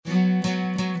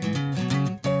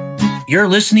You're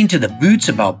listening to the Boots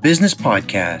About Business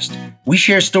podcast. We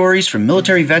share stories from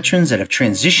military veterans that have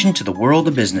transitioned to the world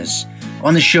of business.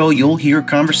 On the show, you'll hear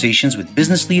conversations with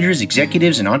business leaders,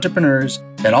 executives, and entrepreneurs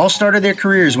that all started their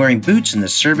careers wearing boots in the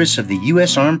service of the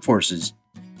U.S. Armed Forces.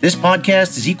 This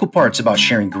podcast is equal parts about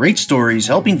sharing great stories,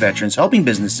 helping veterans, helping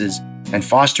businesses, and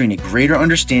fostering a greater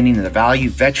understanding of the value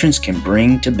veterans can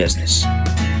bring to business.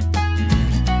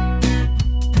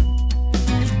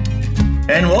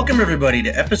 And welcome, everybody, to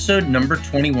episode number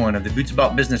 21 of the Boots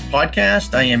About Business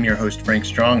podcast. I am your host, Frank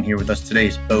Strong. Here with us today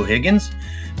is Bo Higgins.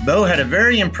 Bo had a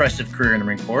very impressive career in the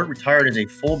Marine Corps, retired as a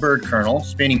full bird colonel,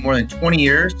 spanning more than 20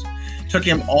 years. Took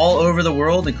him all over the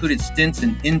world, included stints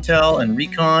in Intel and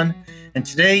Recon. And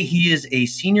today he is a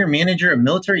senior manager of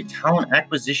military talent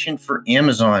acquisition for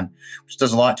Amazon, which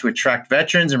does a lot to attract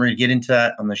veterans. And we're going to get into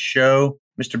that on the show.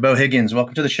 Mr. Bo Higgins,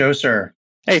 welcome to the show, sir.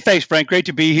 Hey, thanks, Frank. Great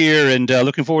to be here and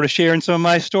looking forward to sharing some of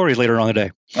my stories later on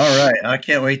today. All right. I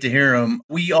can't wait to hear them.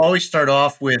 We always start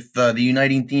off with the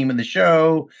uniting theme of the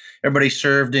show. Everybody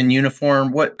served in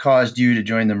uniform. What caused you to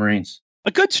join the Marines? A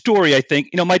good story, I think.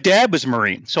 My dad was a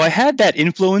Marine, so I had that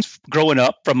influence growing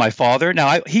up from my father.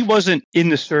 Now, he wasn't in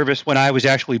the service when I was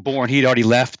actually born. He'd already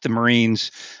left the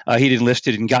Marines. He'd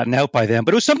enlisted and gotten out by then.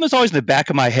 But it was something that's always in the back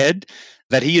of my head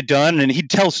that he had done, and he'd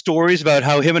tell stories about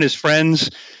how him and his friends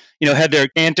had their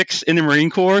antics in the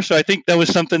Marine Corps. So I think that was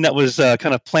something that was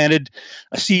kind of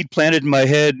a seed planted in my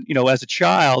head, as a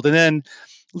child. And then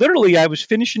literally I was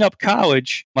finishing up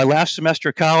college, my last semester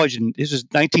of college, and this is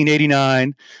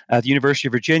 1989 at the University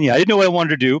of Virginia. I didn't know what I wanted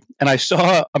to do. And I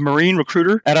saw a Marine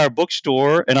recruiter at our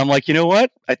bookstore. And I'm like, you know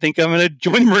what? I think I'm going to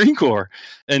join the Marine Corps.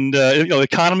 And, the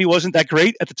economy wasn't that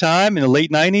great at the time in the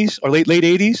late 90s or late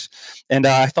 80s. And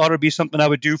I thought it would be something I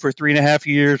would do for 3.5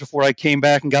 years before I came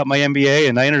back and got my MBA.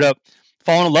 And I ended up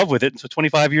falling in love with it. And so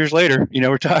 25 years later,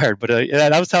 retired. But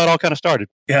that was how it all kind of started.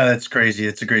 Yeah, that's crazy.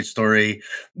 It's a great story.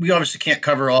 We obviously can't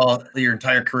cover your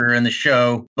entire career in the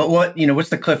show, but what's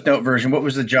the Cliff Note version? What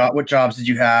was the job? What jobs did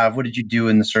you have? What did you do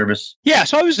in the service? Yeah,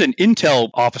 so I was an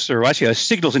intel officer, actually a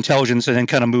signals intelligence, and then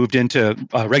kind of moved into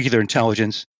regular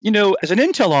intelligence. As an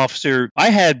intel officer,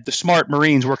 I had the smart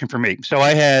Marines working for me. So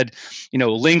I had,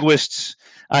 linguists,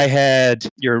 I had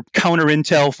your counter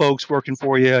intel folks working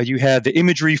for you. You had the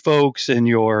imagery folks and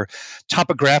your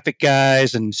topographic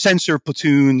guys and sensor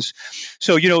platoons.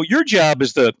 So, your job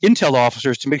as the intel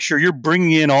officer is to make sure you're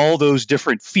bringing in all those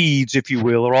different feeds, if you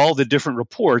will, or all the different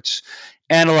reports,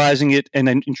 analyzing it and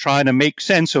then trying to make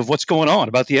sense of what's going on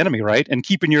about the enemy, right? And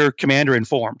keeping your commander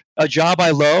informed. A job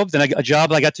I loved and a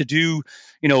job I got to do,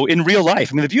 in real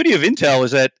life. I mean, the beauty of intel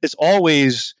is that it's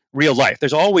always real life.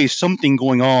 There's always something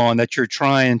going on that you're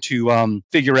trying to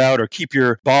figure out or keep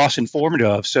your boss informed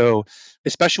of. So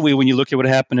especially when you look at what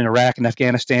happened in Iraq and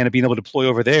Afghanistan and being able to deploy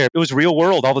over there, it was real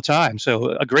world all the time. So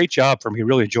a great job for me.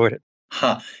 Really enjoyed it.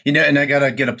 And I got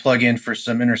to get a plug in for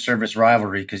some inter-service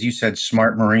rivalry because you said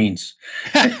smart Marines.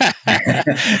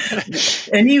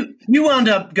 And you wound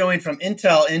up going from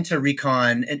Intel into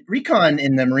Recon. And Recon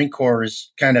in the Marine Corps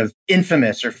is kind of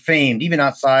infamous or famed. Even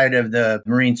outside of the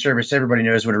Marine service, everybody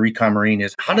knows what a Recon Marine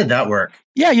is. How did that work?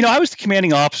 Yeah, I was the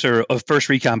commanding officer of 1st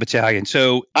Recon Battalion.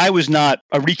 So I was not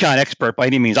a recon expert by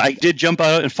any means. I did jump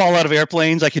out and fall out of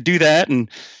airplanes. I could do that. And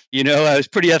I was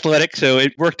pretty athletic, so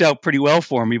it worked out pretty well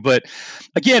for me. But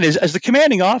again, as the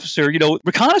commanding officer,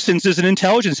 reconnaissance is an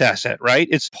intelligence asset, right?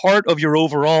 It's part of your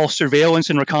overall surveillance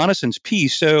and reconnaissance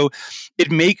piece. So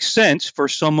it makes sense for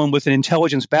someone with an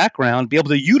intelligence background to be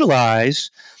able to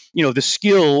utilize the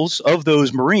skills of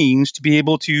those Marines to be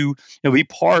able to be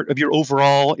part of your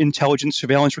overall intelligence,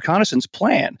 surveillance, reconnaissance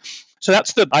plan. So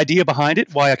that's the idea behind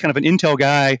it, why a kind of an intel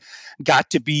guy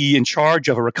got to be in charge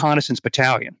of a reconnaissance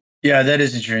battalion. Yeah, that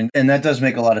is interesting. And that does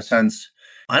make a lot of sense.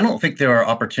 I don't think there are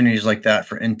opportunities like that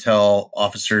for intel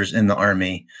officers in the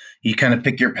Army. You kind of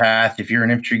pick your path. If you're an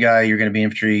infantry guy, you're going to be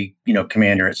infantry,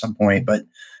 commander at some point, but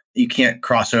you can't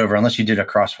cross over unless you did a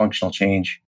cross-functional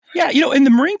change. Yeah, in the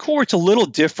Marine Corps, it's a little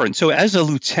different. So as a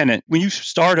lieutenant, when you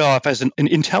start off as an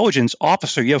intelligence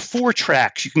officer, you have 4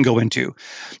 tracks you can go into.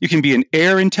 You can be in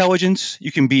air intelligence,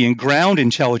 you can be in ground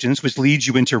intelligence, which leads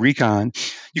you into recon.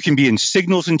 You can be in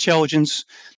signals intelligence,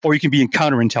 or you can be in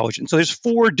counterintelligence. So there's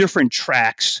 4 different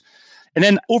tracks. And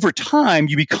then over time,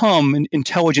 you become an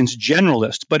intelligence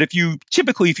generalist. But if you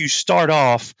start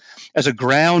off as a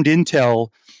ground intel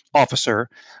officer,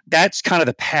 that's kind of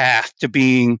the path to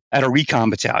being at a recon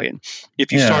battalion.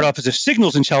 If you start off as a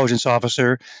signals intelligence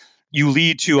officer, you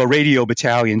lead to a radio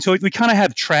battalion. So we kind of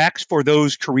have tracks for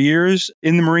those careers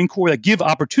in the Marine Corps that give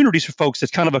opportunities for folks.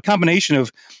 That's kind of a combination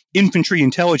of infantry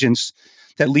intelligence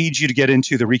that leads you to get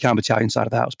into the recon battalion side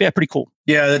of the house. But yeah, pretty cool.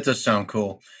 Yeah, that does sound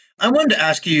cool. I wanted to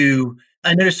ask you,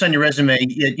 I noticed on your resume,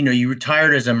 you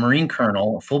retired as a Marine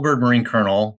colonel, a full bird Marine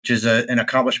colonel, which is an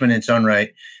accomplishment in its own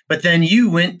right. But then you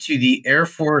went to the Air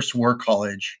Force War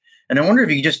College. And I wonder if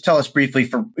you could just tell us briefly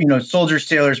for, soldiers,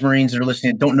 sailors, Marines that are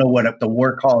listening, that don't know what the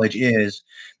War College is.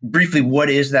 Briefly, what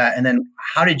is that? And then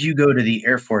how did you go to the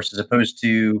Air Force as opposed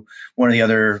to one of the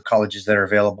other colleges that are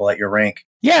available at your rank?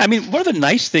 Yeah, I mean, one of the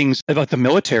nice things about the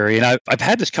military, and I've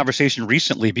had this conversation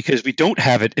recently because we don't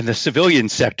have it in the civilian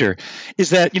sector,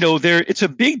 is that, it's a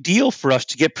big deal for us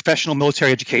to get professional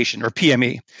military education or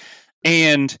PME.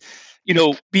 And,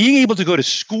 being able to go to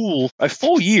school a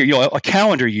full year, a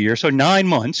calendar year, so 9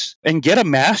 months, and get a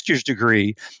master's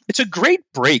degree, it's a great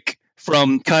break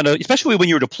from kind of, especially when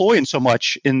you were deploying so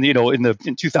much in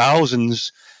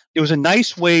 2000s. It was a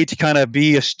nice way to kind of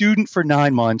be a student for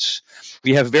 9 months.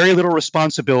 We have very little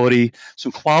responsibility,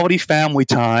 some quality family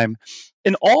time,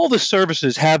 and all the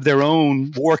services have their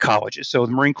own war colleges. So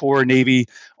the Marine Corps, Navy,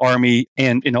 Army,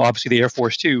 and obviously the Air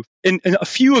Force too. And a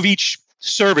few of each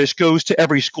service goes to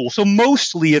every school. So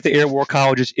mostly at the Air War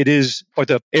Colleges, or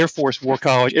the Air Force War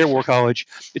College, Air War College,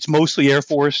 it's mostly Air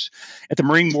Force. At the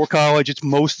Marine War College, it's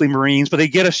mostly Marines, but they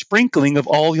get a sprinkling of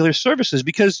all the other services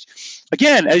because,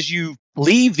 again, as you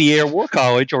leave the Air War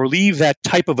College or leave that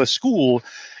type of a school,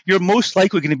 you're most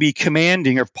likely going to be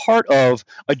commanding or part of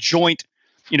a joint,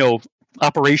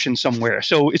 operation somewhere.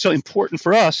 So it's important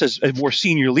for us as more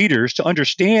senior leaders to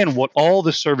understand what all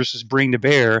the services bring to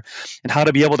bear and how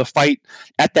to be able to fight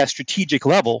at that strategic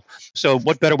level. So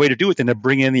what better way to do it than to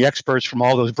bring in the experts from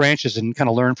all those branches and kind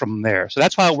of learn from them there. So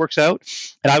that's how it works out.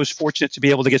 And I was fortunate to be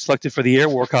able to get selected for the Air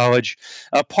War College.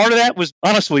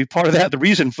 The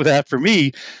reason for that for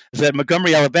me is that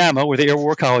Montgomery, Alabama, where the Air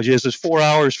War College is 4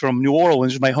 hours from New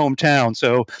Orleans, my hometown.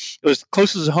 So it was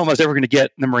closest to home I was ever going to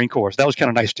get in the Marine Corps. So that was kind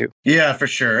of nice too. Yeah, for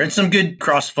sure. And some good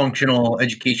cross-functional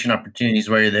education opportunities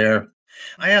while you're there.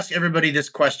 I ask everybody this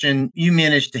question. You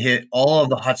managed to hit all of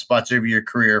the hotspots over your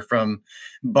career, from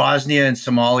Bosnia and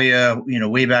Somalia,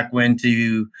 way back when,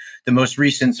 to the most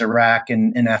recent Iraq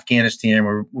and Afghanistan,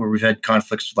 where we've had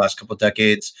conflicts for the last couple of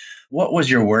decades. What was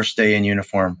your worst day in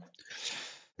uniform?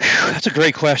 That's a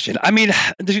great question. I mean,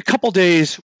 there's a couple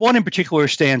days. One in particular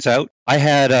stands out. I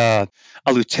had a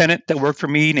lieutenant that worked for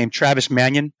me named Travis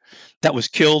Mannion that was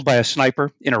killed by a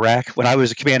sniper in Iraq when I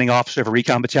was a commanding officer of a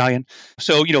recon battalion.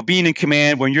 So, being in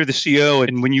command when you're the CO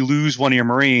and when you lose one of your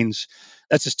Marines,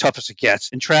 that's as tough as it gets.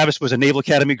 And Travis was a Naval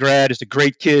Academy grad, is a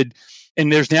great kid. And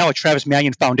there's now a Travis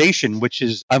Mannion Foundation, which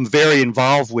I'm very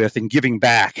involved with in giving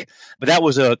back. But that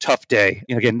was a tough day.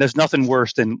 Again, there's nothing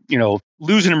worse than,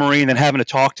 losing a Marine and having to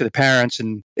talk to the parents.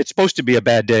 And it's supposed to be a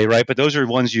bad day, right? But those are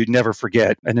ones you'd never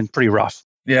forget, and then pretty rough.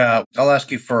 Yeah, I'll ask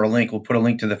you for a link. We'll put a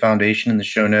link to the foundation in the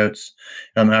show notes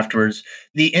afterwards.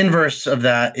 The inverse of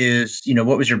that is,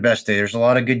 what was your best day? There's a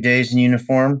lot of good days in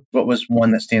uniform. What was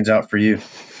one that stands out for you?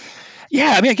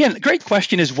 Yeah, I mean, again, great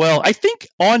question as well. I think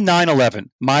on 9/11,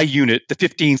 my unit, the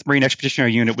 15th Marine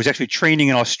Expeditionary Unit, was actually training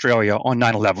in Australia on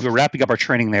 9/11. We were wrapping up our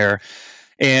training there.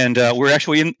 And we were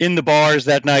actually in the bars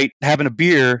that night having a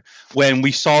beer when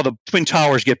we saw the Twin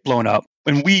Towers get blown up.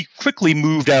 And we quickly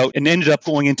moved out and ended up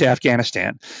going into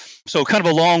Afghanistan. So kind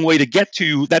of a long way to get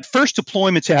to that first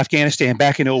deployment to Afghanistan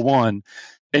back in 2001.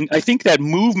 And I think that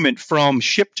movement from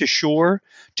ship to shore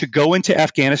to go into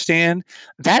Afghanistan,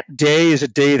 that day is a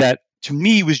day that to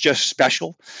me was just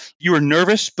special. You were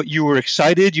nervous, but you were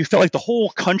excited. You felt like the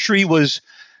whole country was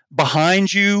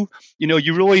behind you.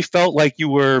 You really felt like you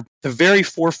were the very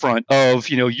forefront of,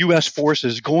 U.S.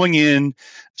 forces going in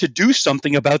to do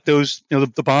something about those, the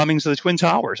bombings of the Twin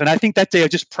Towers. And I think that day I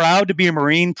was just proud to be a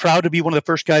Marine, proud to be one of the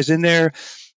first guys in there.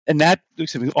 And that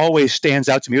always stands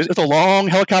out to me. It was a long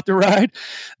helicopter ride,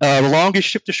 the longest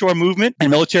ship-to-shore movement in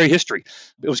military history.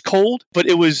 It was cold, but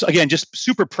it was, again, just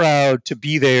super proud to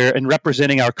be there and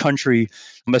representing our country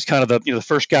as kind of the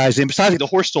first guys in, besides the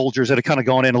horse soldiers that had kind of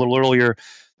gone in a little earlier,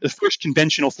 the first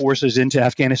conventional forces into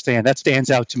Afghanistan. That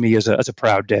stands out to me as a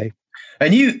proud day.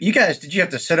 And you guys, did you have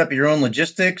to set up your own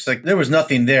logistics? Like, there was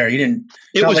nothing there. You didn't.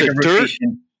 It was like a dirt.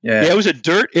 Yeah, it was a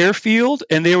dirt airfield,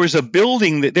 and there was a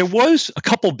building there was a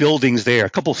couple buildings there, a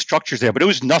couple structures there, but it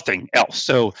was nothing else.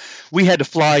 So we had to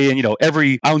fly in,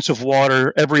 every ounce of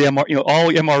water, every all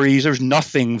MREs. There's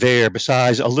nothing there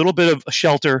besides a little bit of a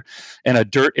shelter and a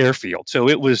dirt airfield. So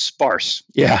it was sparse.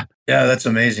 Yeah. Yeah, that's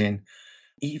amazing.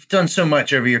 You've done so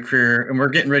much over your career, and we're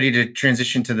getting ready to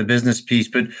transition to the business piece.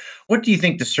 But what do you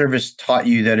think the service taught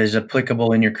you that is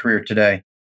applicable in your career today?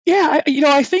 Yeah,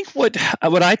 I think what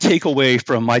I take away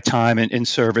from my time in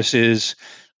service is,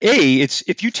 it's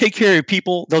if you take care of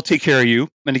people, they'll take care of you.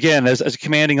 And again, as a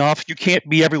commanding officer, you can't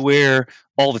be everywhere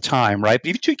all the time, right? But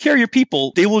if you take care of your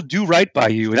people, they will do right by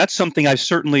you. And that's something I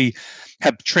certainly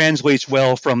have translates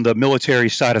well from the military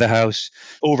side of the house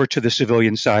over to the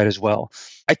civilian side as well.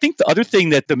 I think the other thing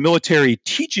that the military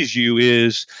teaches you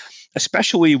is,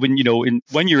 especially when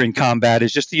when you're in combat,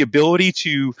 is just the ability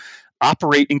to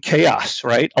operate in chaos,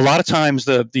 right? A lot of times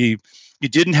the you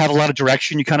didn't have a lot of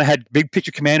direction. You kind of had big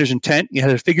picture commander's intent. You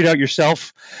had to figure it out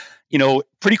yourself,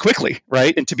 pretty quickly,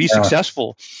 right? And to be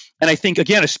successful. And I think,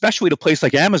 again, especially at a place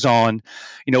like Amazon,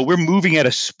 we're moving at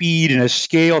a speed and a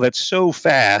scale that's so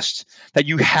fast that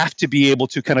you have to be able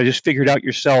to kind of just figure it out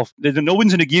yourself. No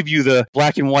one's going to give you the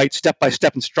black and white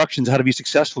step-by-step instructions how to be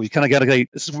successful. You kind of got to go,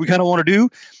 this is what we kind of want to do.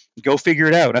 Go figure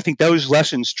it out. And I think those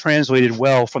lessons translated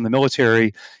well from the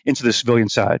military into the civilian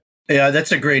side. Yeah,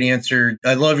 that's a great answer.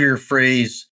 I love your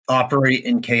phrase, operate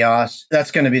in chaos.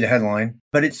 That's going to be the headline.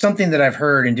 But it's something that I've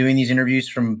heard in doing these interviews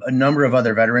from a number of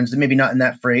other veterans, maybe not in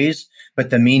that phrase, but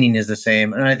the meaning is the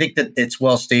same. And I think that it's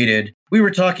well stated. We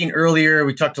were talking earlier,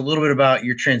 we talked a little bit about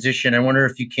your transition. I wonder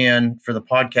if you can, for the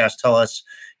podcast, tell us,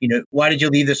 why did you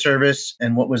leave the service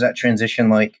and what was that transition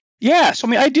like? Yeah.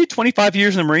 So, I did 25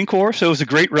 years in the Marine Corps, so it was a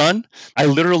great run. I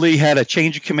literally had a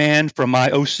change of command from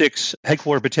my 06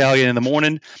 headquarters battalion in the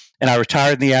morning, and I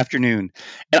retired in the afternoon.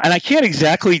 And I can't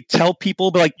exactly tell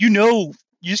people, but you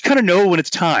just kind of know when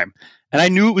it's time. And I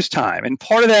knew it was time. And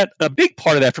a big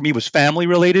part of that for me was family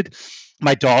related.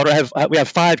 My daughter, we have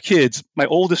 5 kids. My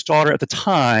oldest daughter at the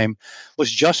time was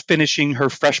just finishing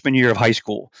her freshman year of high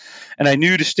school. And I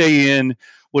knew to stay in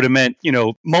would have meant,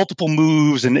 multiple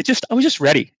moves. And I was just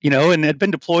ready, and had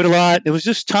been deployed a lot. It was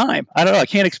just time. I don't know. I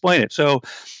can't explain it. So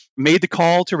made the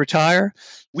call to retire.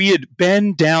 We had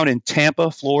been down in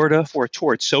Tampa, Florida for a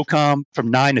tour at SOCOM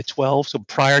from 9 to 12, so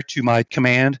prior to my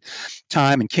command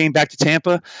time, and came back to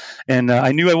Tampa. And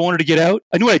I knew I wanted to get out.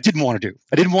 I knew what I didn't want to do.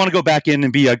 I didn't want to go back in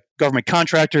and be a government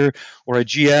contractor or a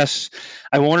GS.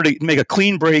 I wanted to make a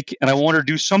clean break, and I wanted to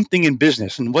do something in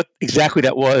business. And what exactly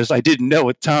that was, I didn't know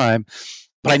at the time.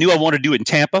 But I knew I wanted to do it in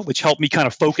Tampa, which helped me kind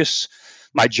of focus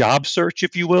my job search,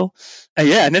 if you will.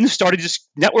 And then started just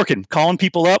networking, calling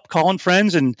people up, calling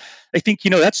friends. And I think,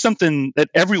 that's something that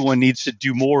everyone needs to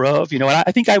do more of. And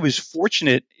I think I was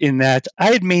fortunate in that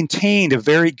I had maintained a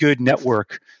very good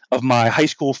network of my high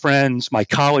school friends, my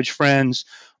college friends,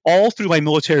 all through my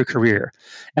military career.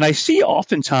 And I see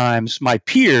oftentimes my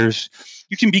peers,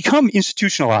 you can become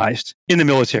institutionalized in the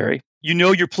military. You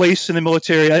know your place in the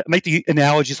military. I make the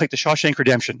analogy, it's like the Shawshank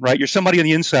Redemption, right? You're somebody on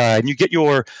the inside, and you get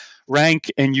your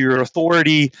rank and your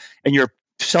authority and your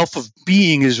self of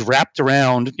being is wrapped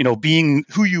around, being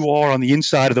who you are on the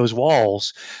inside of those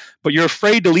walls. But you're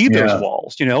afraid to leave those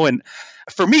walls, And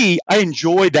for me, I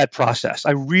enjoyed that process.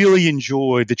 I really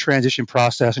enjoyed the transition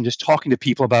process and just talking to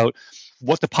people about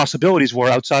what the possibilities were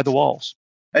outside the walls.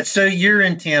 So you're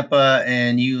in Tampa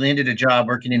and you landed a job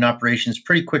working in operations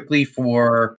pretty quickly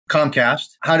for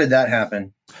Comcast. How did that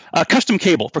happen? Custom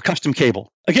cable.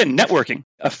 Again, networking.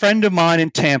 A friend of mine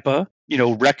in Tampa,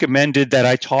 recommended that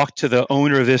I talk to the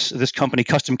owner of this company,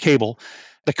 Custom Cable.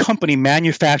 The company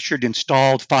manufactured,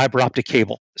 installed fiber optic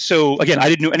cable. So again, I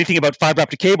didn't know anything about fiber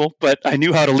optic cable, but I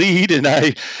knew how to lead, and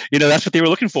that's what they were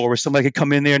looking for, was somebody could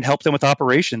come in there and help them with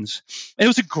operations. And it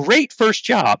was a great first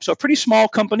job. So a pretty small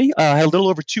company. I had a little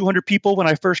over 200 people when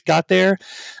I first got there.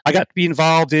 I got to be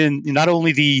involved in not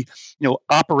only the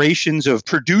operations of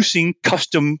producing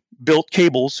custom built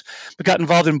cables, but got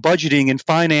involved in budgeting and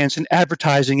finance and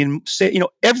advertising and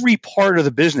every part of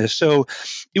the business. So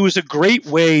it was a great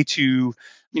way to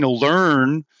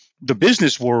learn the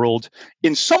business world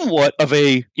in somewhat of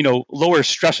a lower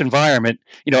stress environment.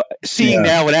 Seeing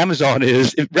now what Amazon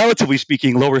is, relatively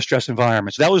speaking, lower stress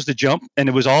environment. So that was the jump, and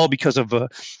it was all because of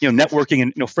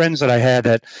networking and friends that I had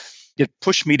that it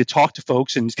pushed me to talk to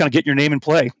folks and just kind of get your name in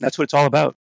play. That's what it's all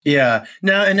about. Yeah.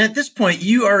 Now, and at this point,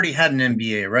 you already had an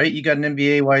MBA, right? You got an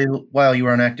MBA while you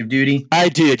were on active duty? I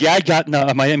did. Yeah, I got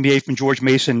my MBA from George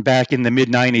Mason back in the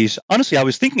mid-90s. Honestly, I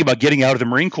was thinking about getting out of the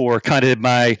Marine Corps kind of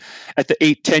at the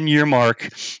 8-10 year mark,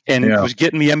 and was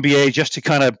getting the MBA just to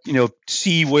kind of,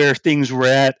 see where things were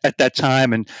at that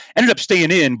time, and ended up staying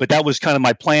in, but that was kind of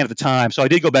my plan at the time. So I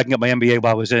did go back and get my MBA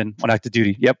while I was on active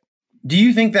duty. Yep. Do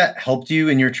you think that helped you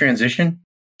in your transition?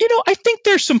 I think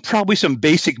there's probably some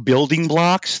basic building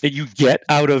blocks that you get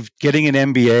out of getting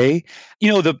an MBA.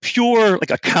 The pure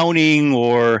like accounting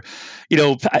or,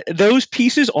 those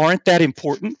pieces aren't that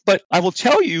important. But I will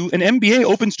tell you, an MBA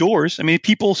opens doors. I mean,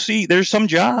 people see there's some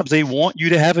jobs, they want you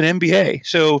to have an MBA.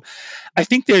 So I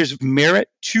think there's merit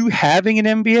to having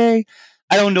an MBA.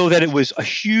 I don't know that it was a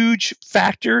huge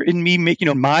factor in me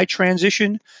making my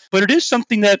transition, but it is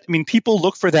something that, people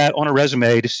look for that on a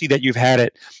resume to see that you've had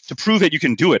it, to prove that you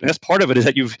can do it. And that's part of it, is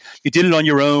that you did it on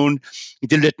your own, you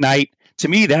did it at night. To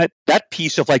me, that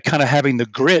piece of like kind of having the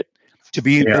grit to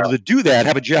be able to do that,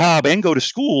 have a job and go to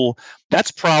school,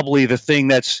 that's probably the thing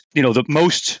that's, the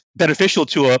most beneficial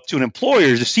to an employer,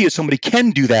 is to see that somebody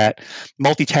can do that,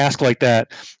 multitask like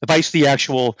that, vice the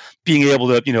actual being able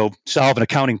to, solve an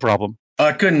accounting problem.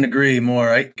 I couldn't agree more.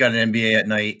 I got an MBA at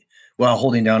night while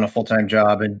holding down a full-time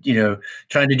job and,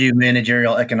 trying to do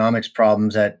managerial economics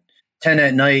problems at 10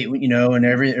 at night, and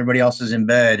everybody else is in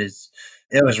bed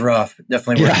it was rough,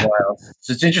 definitely worthwhile.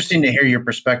 So it's interesting to hear your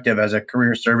perspective as a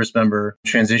career service member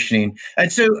transitioning.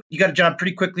 And so you got a job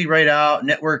pretty quickly right out,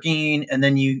 networking, and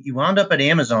then you wound up at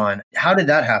Amazon. How did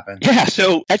that happen? Yeah,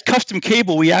 so at Custom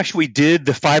Cable, we actually did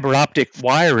the fiber optic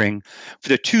wiring for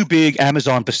the 2 big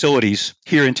Amazon facilities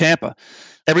here in Tampa.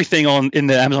 Everything in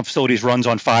the Amazon facilities runs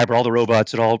on fiber, all the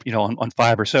robots and all, on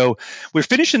fiber. So we're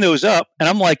finishing those up, and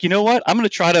I'm like, you know what? I'm going to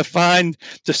try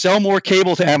to sell more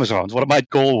cable to Amazon is what my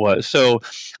goal was. So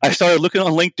I started looking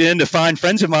on LinkedIn to find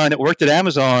friends of mine that worked at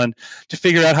Amazon to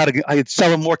figure out how I could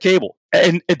sell them more cable.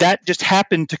 And that just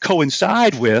happened to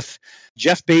coincide with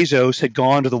Jeff Bezos had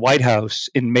gone to the White House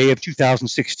in May of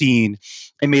 2016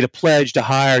 and made a pledge to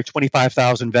hire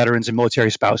 25,000 veterans and military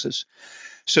spouses.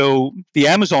 So the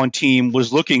Amazon team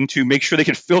was looking to make sure they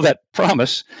could fill that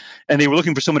promise, and they were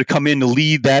looking for someone to come in to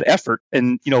lead that effort.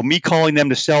 And, me calling them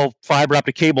to sell fiber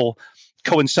optic cable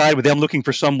coincided with them looking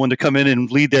for someone to come in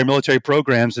and lead their military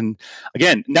programs. And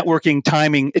again, networking,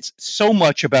 timing, it's so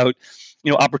much about,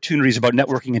 opportunities about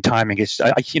networking and timing. It's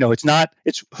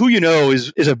who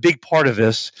is a big part of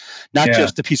this, not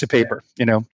just a piece of paper,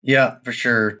 Yeah, for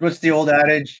sure. What's the old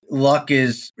adage? Luck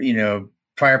is,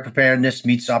 prior preparedness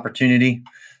meets opportunity.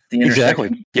 The intersection.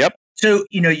 Exactly. Yep. So,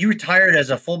 you retired as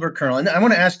a full bird colonel. And I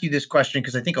want to ask you this question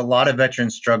because I think a lot of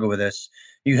veterans struggle with this.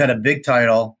 You had a big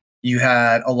title. You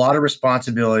had a lot of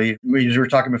responsibility. We were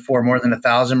talking before, more than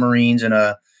 1,000 Marines in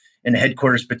a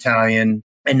headquarters battalion.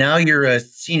 And now you're a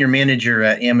senior manager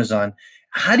at Amazon.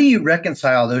 How do you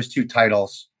reconcile those two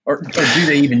titles? Or do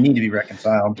they even need to be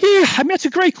reconciled? Yeah, that's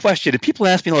a great question. And people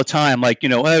ask me all the time, like,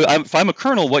 if I'm a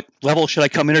colonel, what level should I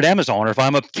come in at Amazon? Or if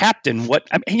I'm a captain,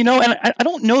 and I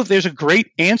don't know if there's a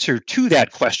great answer to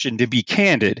that question, to be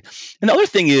candid. And the other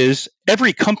thing is,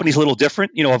 every company's a little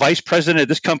different. A vice president at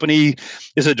this company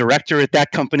is a director at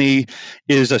that company,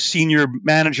 is a senior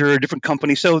manager at a different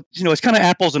company. So, it's kind of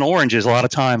apples and oranges a lot of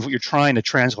times what you're trying to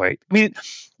translate.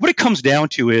 What it comes down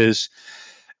to is,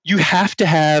 you have to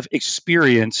have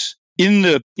experience in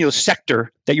the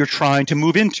sector that you're trying to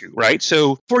move into, right?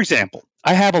 So, for example,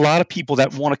 I have a lot of people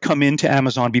that want to come into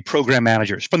Amazon, be program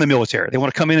managers from the military. They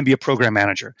want to come in and be a program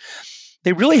manager.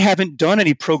 They really haven't done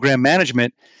any program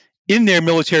management in their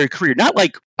military career. Not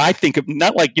like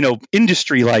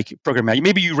industry like program management.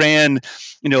 Maybe you ran,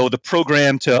 the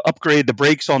program to upgrade the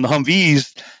brakes on the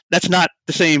Humvees. That's not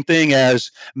the same thing as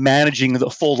managing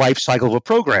the full life cycle of a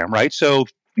program, right? So,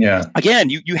 yeah. Again,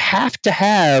 you have to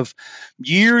have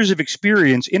years of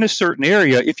experience in a certain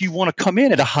area if you want to come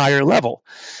in at a higher level.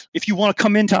 If you want to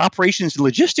come into operations and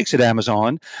logistics at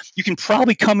Amazon, you can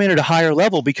probably come in at a higher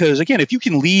level because, again, if you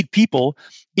can lead people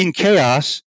in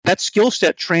chaos, that skill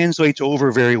set translates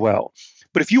over very well.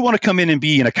 But if you want to come in and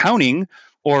be in accounting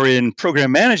or in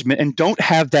program management and don't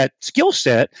have that skill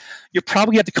set, you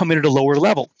probably have to come in at a lower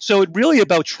level. So it's really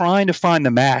about trying to find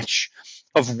the match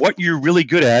of what you're really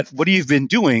good at, what you've been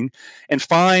doing, and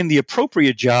find the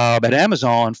appropriate job at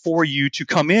Amazon for you to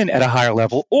come in at a higher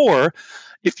level. Or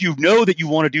if you know that you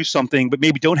want to do something, but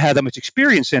maybe don't have that much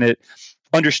experience in it,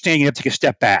 understand you have to take a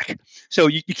step back. So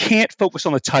you can't focus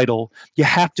on the title. You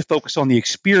have to focus on the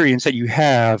experience that you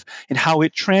have and how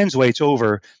it translates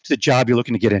over to the job you're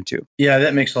looking to get into. Yeah,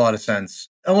 that makes a lot of sense.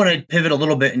 I want to pivot a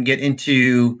little bit and get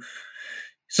into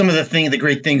some of the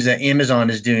great things that Amazon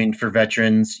is doing for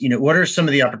veterans. What are some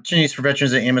of the opportunities for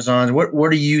veterans at Amazon? What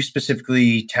are you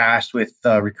specifically tasked with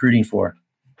recruiting for?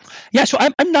 Yeah, so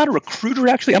I'm not a recruiter,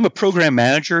 actually. I'm a program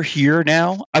manager here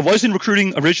now. I was in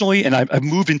recruiting originally, and I've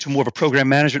moved into more of a program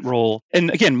management role.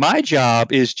 And again, my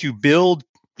job is to build,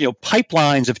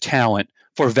 pipelines of talent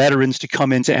for veterans to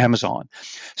come into Amazon.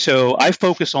 So I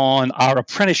focus on our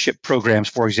apprenticeship programs,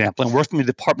 for example, and working with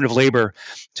the Department of Labor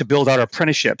to build out our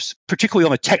apprenticeships, particularly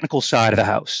on the technical side of the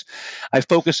house. I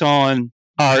focus on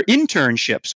our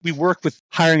internships. We work with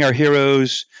Hiring Our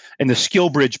Heroes and the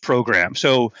SkillBridge program.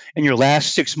 So in your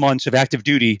last 6 months of active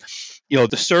duty,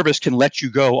 the service can let you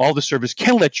go. All the service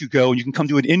can let you go, and you can come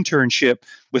do an internship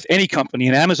with any company.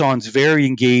 And Amazon's very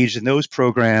engaged in those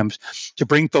programs to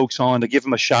bring folks on, to give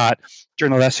them a shot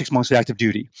during the last 6 months of active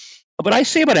duty. What I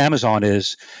say about Amazon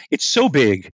is it's so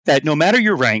big that no matter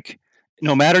your rank,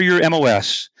 no matter your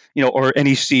MOS, or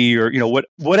NEC, or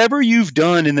whatever you've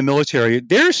done in the military,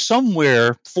 there's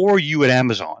somewhere for you at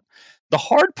Amazon. The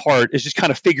hard part is just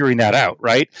kind of figuring that out,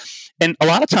 right? And a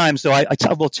lot of times, though, I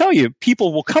will tell you,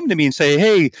 people will come to me and say,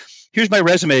 "Hey, here's my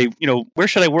resume. Where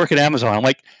should I work at Amazon?" I'm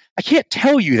like, I can't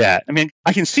tell you that. I mean,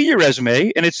 I can see your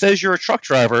resume and it says you're a truck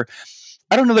driver.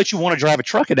 I don't know that you want to drive a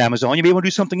truck at Amazon. You may want to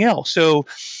do something else. So,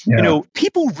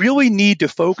 people really need to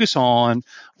focus on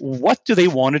what do they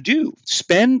want to do.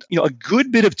 Spend, a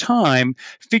good bit of time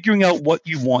figuring out what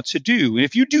you want to do. And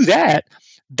if you do that,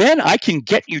 then I can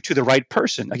get you to the right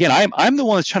person. Again, I'm the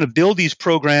one that's trying to build these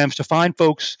programs to find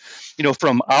folks,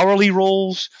 from hourly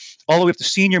roles all the way up to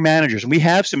senior managers. And we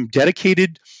have some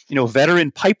dedicated,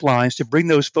 veteran pipelines to bring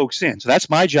those folks in. So that's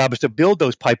my job, is to build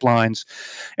those pipelines.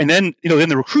 And then, then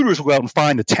the recruiters will go out and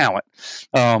find the talent.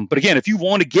 But again, if you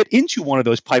want to get into one of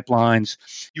those pipelines,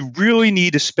 you really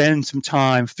need to spend some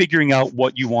time figuring out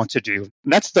what you want to do.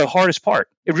 And that's the hardest part.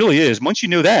 It really is. Once you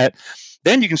know that,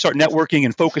 then you can start networking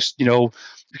and focus, you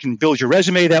can build your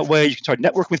resume that way. You can start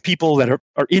networking with people that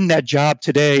are in that job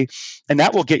today, and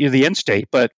that will get you to the end state.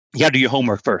 But you got to do your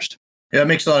homework first. Yeah, that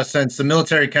makes a lot of sense. The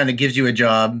military kind of gives you a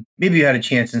job. Maybe you had a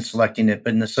chance in selecting it,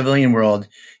 but in the civilian world,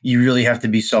 you really have to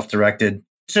be self-directed.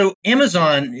 So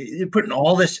Amazon, you're putting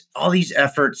all these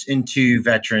efforts into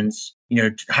veterans,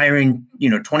 hiring,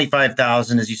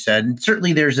 25,000, as you said. And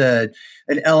certainly there's an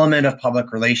element of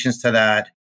public relations to that.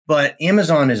 But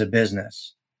Amazon is a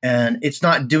business, and it's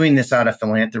not doing this out of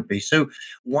philanthropy. So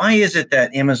why is it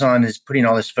that Amazon is putting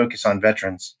all this focus on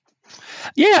veterans?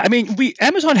 Yeah, I mean,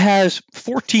 Amazon has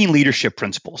 14 leadership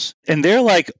principles, and they're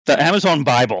like the Amazon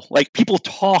Bible. Like, people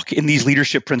talk in these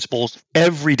leadership principles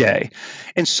every day.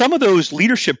 And some of those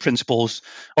leadership principles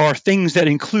are things that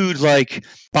include like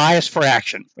bias for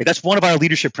action. Right? That's one of our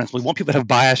leadership principles. We want people that have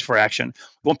bias for action.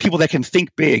 We want people that can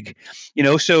think big.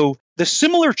 So the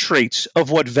similar traits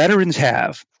of what veterans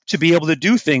have to be able to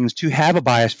do things, to have a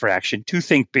bias for action, to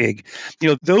think big,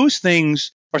 those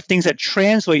things are things that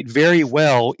translate very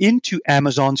well into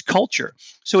Amazon's culture.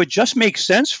 So it just makes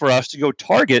sense for us to go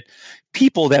target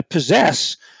people that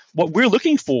possess what we're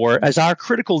looking for as our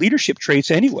critical leadership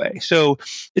traits anyway. So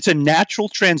it's a natural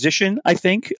transition, I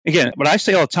think. Again, what I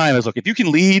say all the time is, look, if you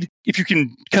can lead, if you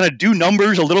can kind of do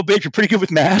numbers a little bit, if you're pretty good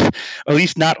with math, or at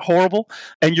least not horrible,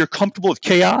 and you're comfortable with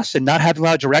chaos and not having a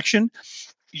lot of direction,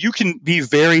 you can be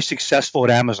very successful at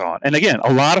Amazon. And again,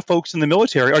 a lot of folks in the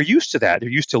military are used to that. They're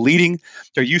used to leading.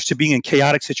 They're used to being in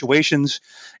chaotic situations.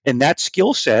 And that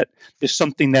skill set is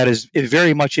something that is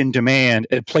very much in demand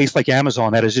at a place like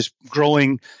Amazon that is just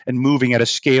growing and moving at a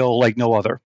scale like no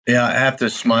other. Yeah, I have to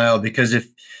smile because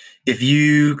if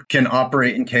you can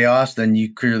operate in chaos, then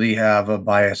you clearly have a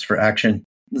bias for action.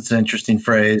 That's an interesting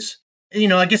phrase.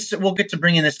 I guess we'll get to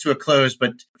bringing this to a close,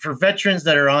 but for veterans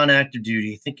that are on active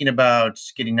duty, thinking about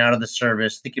getting out of the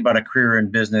service, thinking about a career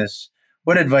in business,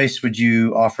 what advice would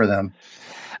you offer them?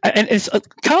 And it's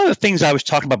kind of the things I was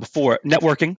talking about before,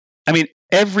 networking. I mean,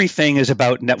 everything is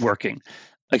about networking.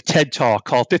 Like TED Talk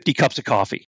called 50 Cups of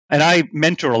Coffee. And I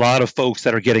mentor a lot of folks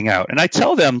that are getting out. And I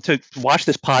tell them to watch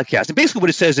this podcast. And basically what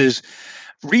it says is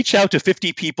reach out to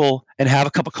 50 people and have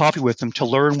a cup of coffee with them to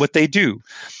learn what they do.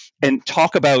 And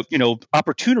talk about,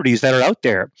 opportunities that are out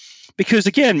there. Because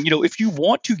again, if you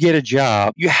want to get a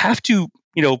job, you have to,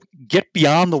 get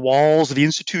beyond the walls of the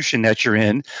institution that you're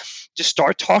in, just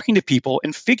start talking to people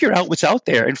and figure out what's out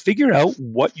there and figure out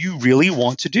what you really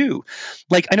want to do.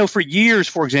 Like, I know for years,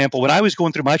 for example, when I was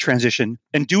going through my transition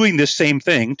and doing this same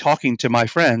thing, talking to my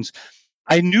friends,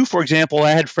 I knew, for example,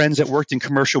 I had friends that worked in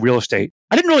commercial real estate.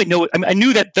 I didn't really know it. I mean, I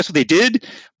knew that that's what they did,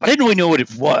 but I didn't really know what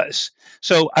it was.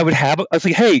 So I was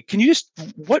like, hey, can you just,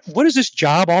 what is this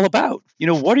job all about?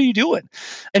 What are you doing?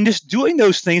 And just doing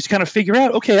those things to kind of figure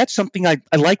out, okay, that's something I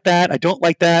like that. I don't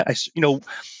like that.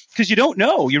 Because you don't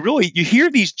know. You hear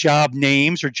these job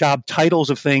names or job titles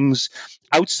of things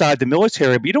outside the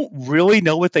military, but you don't really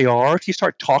know what they are if you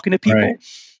start talking to people. Right.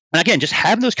 And again, just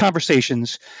having those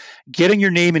conversations, getting your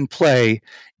name in play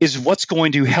is what's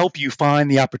going to help you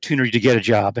find the opportunity to get a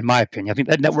job, in my opinion. I think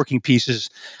that networking piece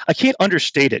I can't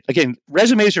understate it. Again,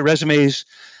 resumes are resumes.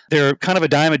 They're kind of a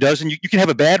dime a dozen. You can have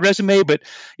a bad resume, but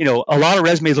a lot of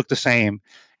resumes look the same.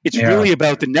 It's really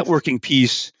about the networking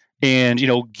piece and,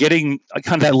 getting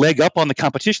kind of that leg up on the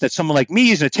competition that someone like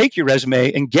me is going to take your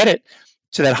resume and get it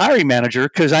to that hiring manager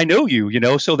because I know you,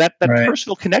 so that Right.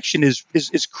 personal connection is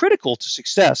critical to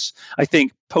success, I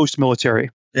think, post-military.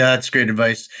 Yeah, that's great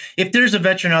advice. If there's a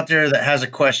veteran out there that has a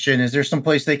question, is there some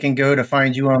place they can go to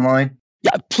find you online?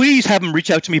 Yeah, please have them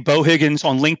reach out to me, Bo Higgins,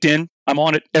 on LinkedIn. I'm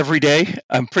on it every day.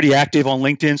 I'm pretty active on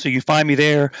LinkedIn, so you can find me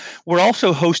there. We're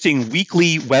also hosting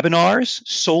weekly webinars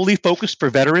solely focused for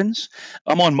veterans.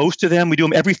 I'm on most of them. We do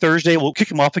them every Thursday. We'll kick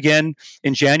them off again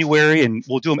in January, and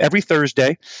we'll do them every Thursday.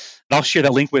 And I'll share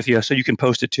that link with you so you can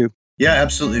post it too. Yeah,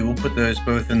 absolutely. We'll put those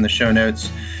both in the show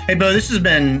notes. Hey, Bo, this has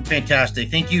been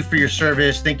fantastic. Thank you for your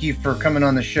service. Thank you for coming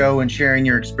on the show and sharing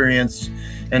your experience,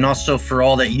 and also for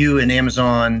all that you and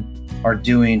Amazon are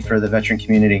doing for the veteran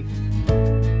community.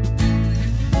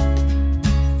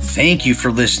 Thank you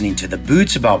for listening to the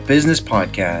Boots About Business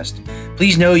podcast.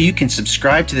 Please know you can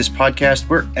subscribe to this podcast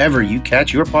wherever you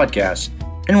catch your podcasts.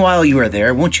 And while you are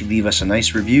there, won't you leave us a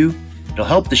nice review? It'll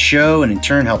help the show and in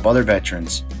turn help other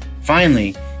veterans.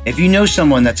 Finally, if you know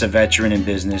someone that's a veteran in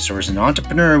business or is an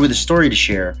entrepreneur with a story to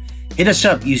share, hit us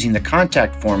up using the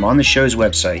contact form on the show's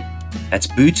website. That's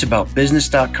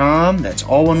bootsaboutbusiness.com. That's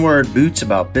all one word,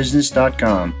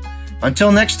 bootsaboutbusiness.com.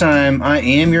 Until next time, I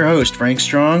am your host, Frank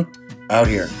Strong, out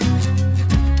here.